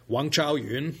wife, Wang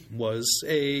Zhaoyun, was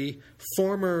a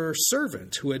former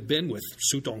servant who had been with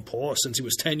Su Dongpo since he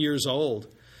was 10 years old.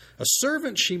 A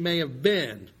servant she may have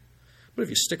been, but if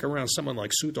you stick around someone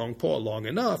like Su Dongpo long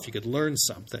enough, you could learn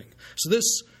something. So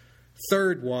this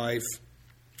third wife,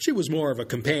 she was more of a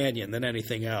companion than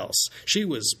anything else. She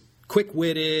was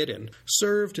quick-witted and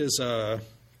served as a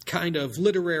kind of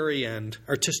literary and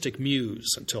artistic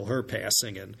muse until her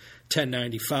passing in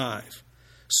 1095.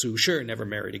 Su Shi never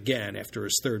married again after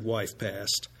his third wife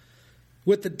passed.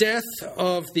 With the death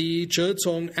of the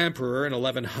Zhezong Emperor in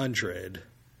 1100,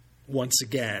 once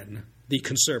again, the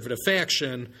conservative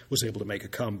faction was able to make a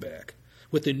comeback.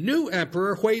 With the new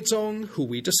emperor, Huizong, who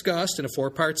we discussed in a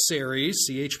 4-part series,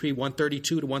 CHP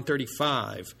 132 to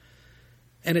 135,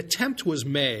 an attempt was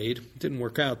made, didn't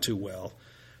work out too well,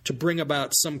 to bring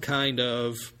about some kind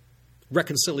of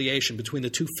reconciliation between the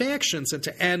two factions and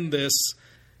to end this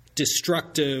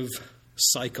destructive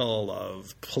cycle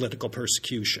of political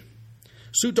persecution.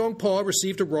 Su Dongpo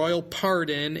received a royal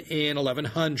pardon in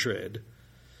 1100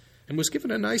 and was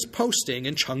given a nice posting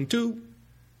in Chengdu.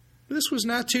 This was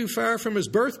not too far from his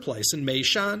birthplace in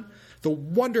Meishan, the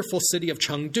wonderful city of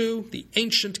Chengdu, the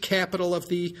ancient capital of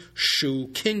the Shu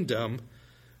Kingdom.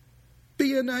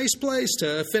 Be a nice place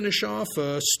to finish off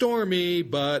a stormy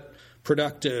but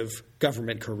productive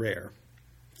government career.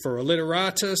 For a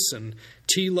literatus and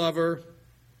tea lover,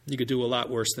 you could do a lot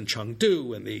worse than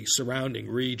Chengdu and the surrounding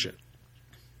region.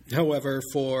 However,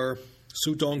 for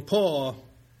Su Dongpo,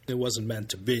 it wasn't meant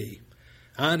to be.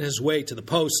 On his way to the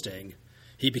posting,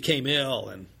 he became ill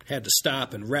and had to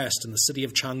stop and rest in the city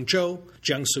of Changzhou,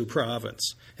 Jiangsu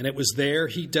province. And it was there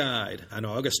he died on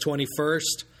August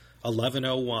 21st,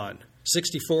 1101,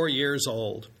 64 years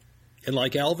old. And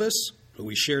like Elvis, who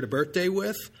he shared a birthday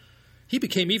with, he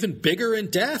became even bigger in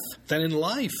death than in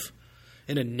life.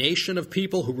 In a nation of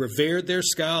people who revered their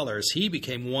scholars, he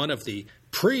became one of the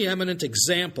preeminent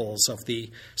examples of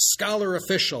the scholar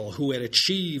official who had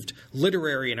achieved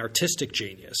literary and artistic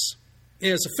genius.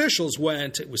 As officials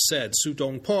went, it was said Su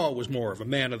Dongpo was more of a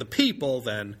man of the people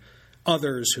than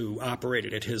others who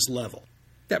operated at his level.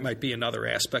 That might be another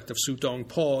aspect of Su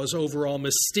Dongpo's overall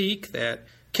mystique that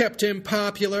kept him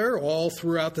popular all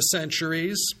throughout the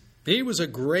centuries. He was a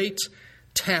great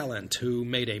talent who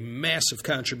made a massive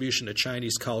contribution to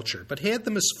Chinese culture, but had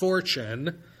the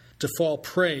misfortune to fall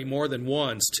prey more than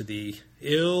once to the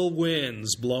ill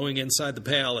winds blowing inside the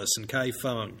palace in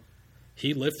Kaifeng.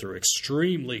 He lived through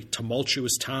extremely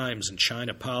tumultuous times in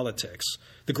China politics.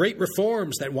 The great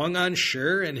reforms that Wang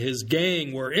Anshi and his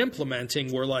gang were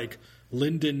implementing were like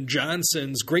Lyndon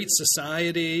Johnson's Great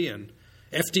Society and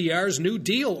FDR's New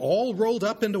Deal all rolled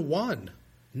up into one.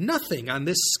 Nothing on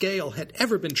this scale had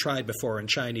ever been tried before in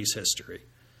Chinese history.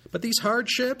 But these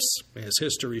hardships, as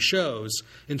history shows,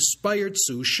 inspired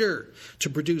Su Shi to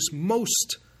produce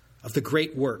most of the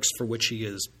great works for which he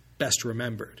is best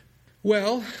remembered.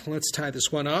 Well, let's tie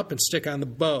this one up and stick on the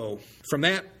bow. From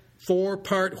that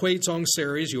 4-part Huizong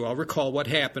series, you all recall what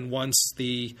happened once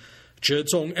the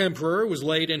Zhezong Emperor was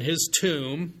laid in his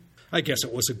tomb. I guess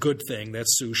it was a good thing that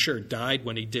Su Shi died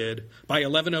when he did. By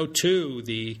 1102,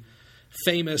 the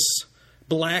famous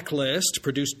blacklist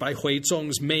produced by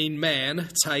Huizong's main man,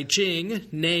 Cai Jing,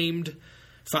 named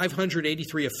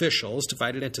 583 officials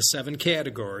divided into 7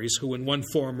 categories who in one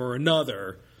form or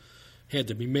another had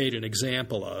to be made an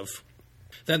example of.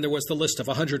 Then there was the list of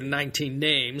 119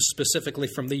 names, specifically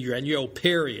from the Yuanyou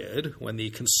period, when the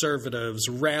conservatives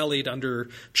rallied under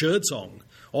Zhezong.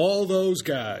 All those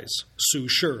guys, Su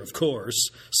Shi, of course,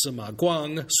 Sima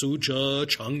Guang, Su Zhe,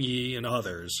 Cheng Yi, and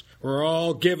others, were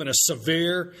all given a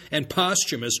severe and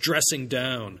posthumous dressing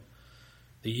down.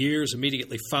 The years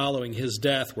immediately following his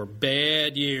death were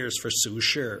bad years for Su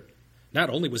Shi. Not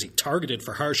only was he targeted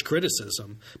for harsh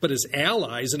criticism, but his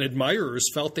allies and admirers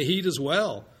felt the heat as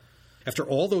well. After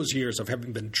all those years of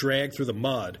having been dragged through the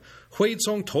mud,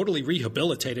 Huizong totally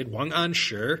rehabilitated Wang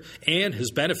Anshi and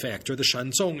his benefactor, the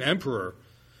Shenzong Emperor.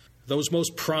 Those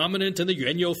most prominent in the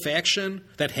Yuanyou faction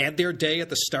that had their day at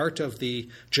the start of the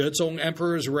Zhezong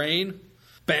Emperor's reign,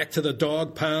 back to the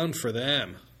dog pound for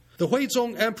them. The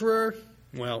Huizong Emperor,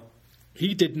 well,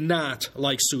 he did not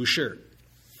like Su Shi.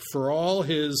 For all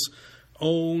his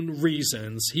own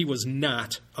reasons, he was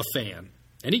not a fan.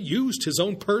 And he used his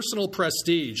own personal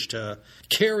prestige to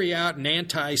carry out an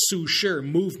anti-Su Shi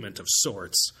movement of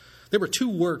sorts. There were 2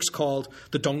 works called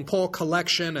the Dongpo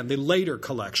Collection and the Later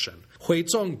Collection.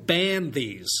 Huizong banned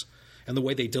these, and the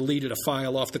way they deleted a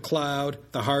file off the cloud,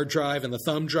 the hard drive, and the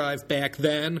thumb drive back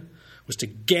then was to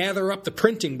gather up the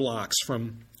printing blocks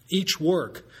from each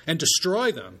work and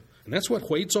destroy them. And that's what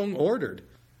Huizong ordered.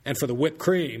 And for the whipped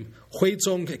cream,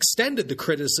 Huizong extended the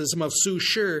criticism of Su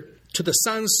Shi to the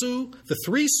Sansu, the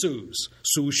 3 Sus,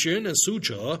 Su Xin and Su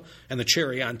Zhe, and the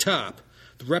cherry on top.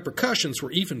 The repercussions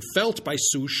were even felt by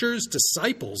Su Shi's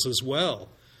disciples as well.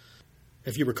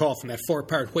 If you recall from that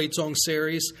 4-part Huizong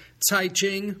series, Cai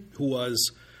Jing, who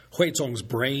was Huizong's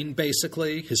brain,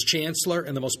 basically, his chancellor,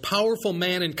 and the most powerful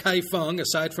man in Kaifeng,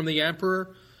 aside from the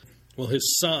emperor, well,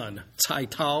 his son, Cai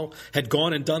Tao, had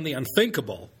gone and done the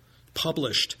unthinkable,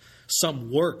 published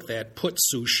some work that put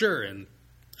Su Shi in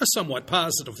a somewhat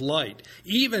positive light.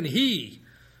 Even he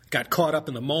got caught up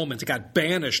in the moment, got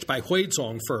banished by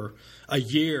Huizong for a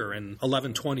year in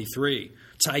 1123.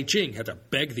 Cai Jing had to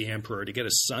beg the emperor to get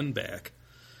his son back.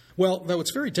 Well, though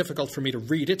it's very difficult for me to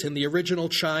read it in the original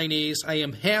Chinese, I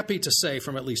am happy to say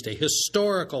from at least a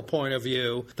historical point of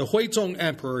view, the Huizong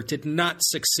emperor did not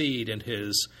succeed in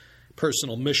his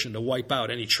personal mission to wipe out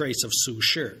any trace of Su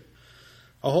Shi.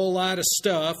 A whole lot of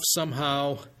stuff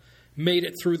somehow made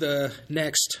it through the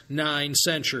next 9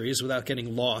 centuries without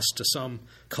getting lost to some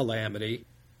calamity.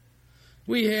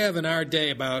 We have in our day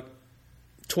about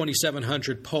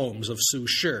 2,700 poems of Su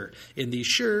Shi in the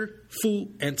Shi, Fu,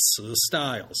 and Si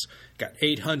styles. Got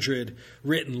 800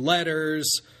 written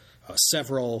letters,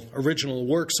 several original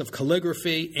works of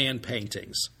calligraphy, and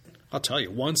paintings. I'll tell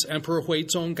you, once Emperor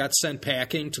Huizong got sent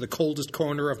packing to the coldest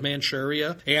corner of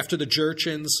Manchuria after the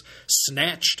Jurchens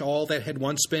snatched all that had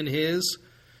once been his,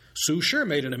 Su Shi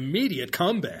made an immediate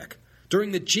comeback,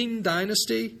 During the Jin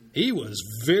Dynasty, he was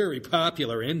very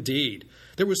popular indeed.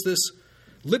 There was this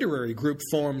literary group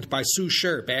formed by Su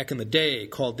Shi back in the day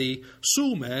called the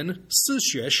Sumen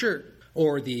Sixue Shi,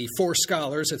 or the four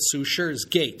scholars at Su Shi's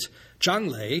gate, Zhang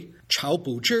Lei, Chao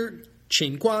Buzhi,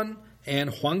 Qin Guan, and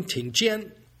Huang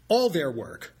Tingjian. All their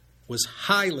work was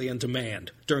highly in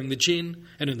demand during the Jin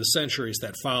and in the centuries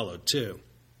that followed, too.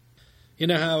 You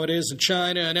know how it is in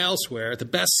China and elsewhere. The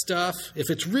best stuff, if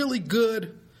it's really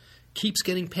good, keeps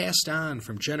getting passed on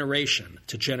from generation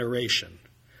to generation.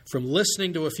 From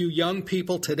listening to a few young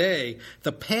people today,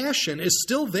 the passion is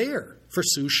still there for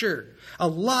Su Shi. A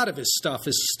lot of his stuff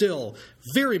is still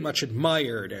very much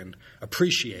admired and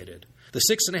appreciated. The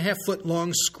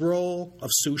 6.5-foot-long scroll of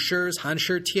Su Shi's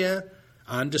Hanshi Tie,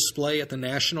 on display at the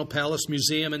National Palace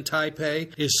Museum in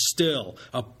Taipei, is still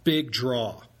a big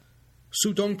draw.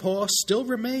 Su Dongpo still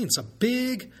remains a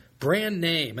big brand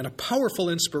name and a powerful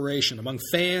inspiration among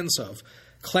fans of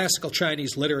classical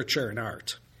Chinese literature and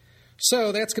art.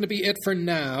 So that's going to be it for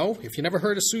now. If you never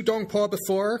heard of Su Dongpo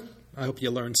before, I hope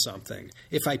you learned something.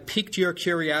 If I piqued your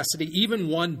curiosity even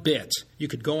one bit, you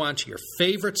could go onto your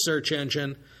favorite search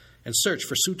engine and search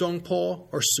for Su Dongpo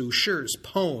or Su Shi's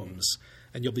poems,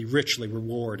 and you'll be richly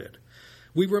rewarded.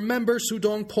 We remember Su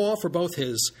Dongpo for both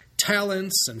his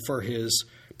talents and for his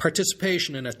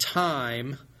participation in a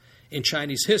time in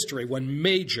Chinese history when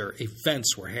major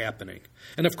events were happening.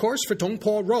 And of course, for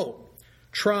Dongpo wrote,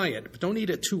 try it, but don't eat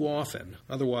it too often.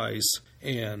 Otherwise,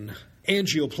 an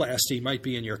angioplasty might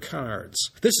be in your cards.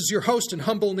 This is your host and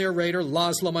humble narrator,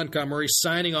 Laszlo Montgomery,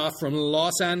 signing off from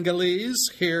Los Angeles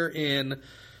here in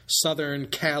Southern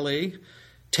Cali.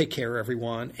 Take care,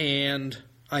 everyone, and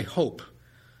I hope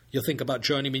you'll think about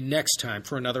joining me next time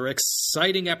for another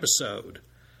exciting episode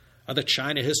of the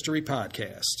China History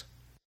Podcast.